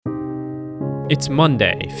It's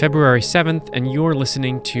Monday, February 7th, and you're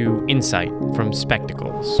listening to Insight from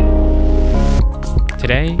Spectacles.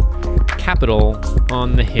 Today, Capitol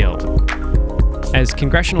on the Hill. As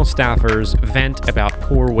congressional staffers vent about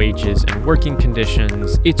poor wages and working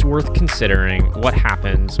conditions, it's worth considering what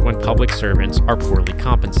happens when public servants are poorly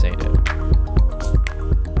compensated.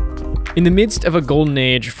 In the midst of a golden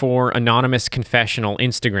age for anonymous confessional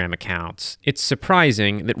Instagram accounts, it's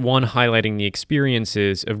surprising that one highlighting the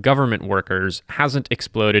experiences of government workers hasn't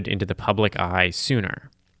exploded into the public eye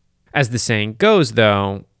sooner. As the saying goes,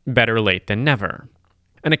 though, better late than never.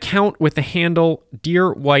 An account with the handle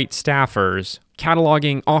Dear White Staffers,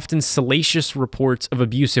 cataloging often salacious reports of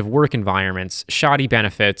abusive work environments, shoddy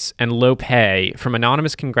benefits, and low pay from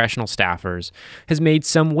anonymous congressional staffers, has made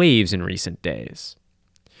some waves in recent days.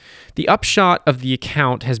 The upshot of the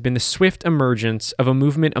account has been the swift emergence of a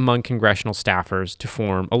movement among congressional staffers to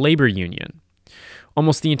form a labor union.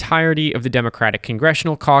 Almost the entirety of the Democratic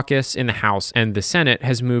Congressional Caucus in the House and the Senate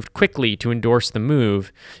has moved quickly to endorse the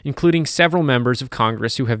move, including several members of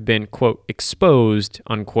Congress who have been, quote, exposed,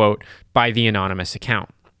 unquote, by the anonymous account.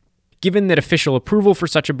 Given that official approval for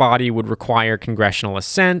such a body would require congressional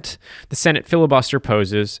assent, the Senate filibuster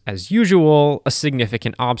poses, as usual, a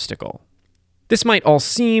significant obstacle. This might all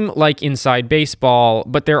seem like inside baseball,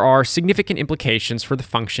 but there are significant implications for the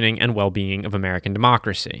functioning and well-being of American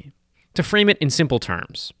democracy. To frame it in simple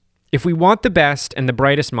terms, if we want the best and the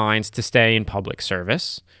brightest minds to stay in public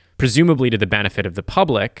service, presumably to the benefit of the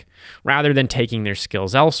public, rather than taking their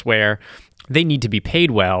skills elsewhere, they need to be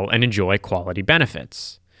paid well and enjoy quality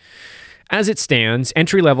benefits. As it stands,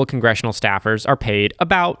 entry-level congressional staffers are paid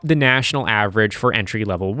about the national average for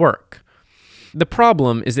entry-level work. The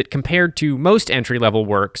problem is that compared to most entry-level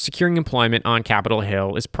work, securing employment on Capitol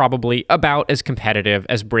Hill is probably about as competitive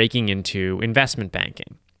as breaking into investment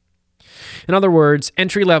banking. In other words,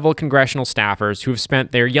 entry-level congressional staffers who have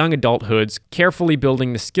spent their young adulthoods carefully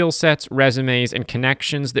building the skill sets, resumes, and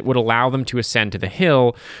connections that would allow them to ascend to the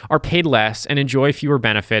Hill are paid less and enjoy fewer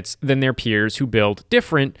benefits than their peers who build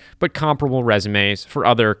different but comparable resumes for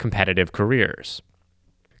other competitive careers.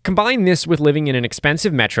 Combine this with living in an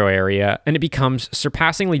expensive metro area, and it becomes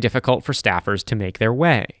surpassingly difficult for staffers to make their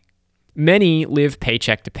way. Many live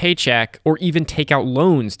paycheck to paycheck or even take out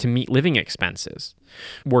loans to meet living expenses.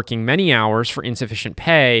 Working many hours for insufficient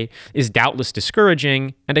pay is doubtless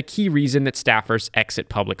discouraging and a key reason that staffers exit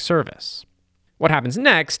public service. What happens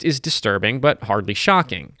next is disturbing but hardly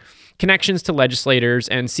shocking. Connections to legislators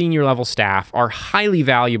and senior-level staff are highly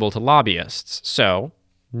valuable to lobbyists, so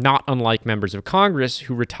not unlike members of Congress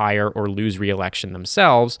who retire or lose re-election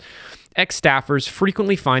themselves, ex-staffers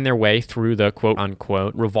frequently find their way through the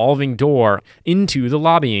quote-unquote revolving door into the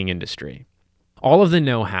lobbying industry. All of the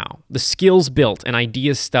know-how, the skills built, and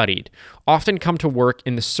ideas studied often come to work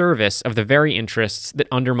in the service of the very interests that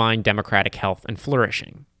undermine democratic health and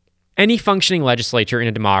flourishing. Any functioning legislature in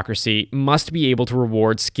a democracy must be able to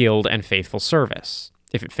reward skilled and faithful service.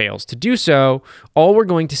 If it fails to do so, all we're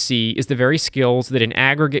going to see is the very skills that in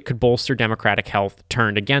aggregate could bolster democratic health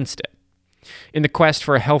turned against it. In the quest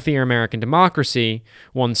for a healthier American democracy,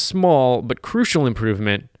 one small but crucial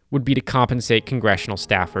improvement would be to compensate congressional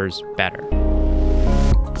staffers better.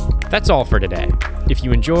 That's all for today. If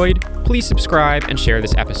you enjoyed, please subscribe and share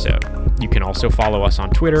this episode. You can also follow us on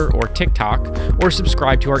Twitter or TikTok, or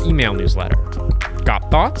subscribe to our email newsletter.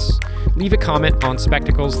 Got thoughts? Leave a comment on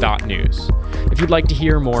spectacles.news. If you'd like to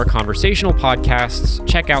hear more conversational podcasts,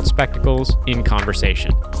 check out Spectacles in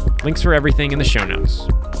Conversation. Links for everything in the show notes.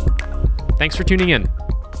 Thanks for tuning in.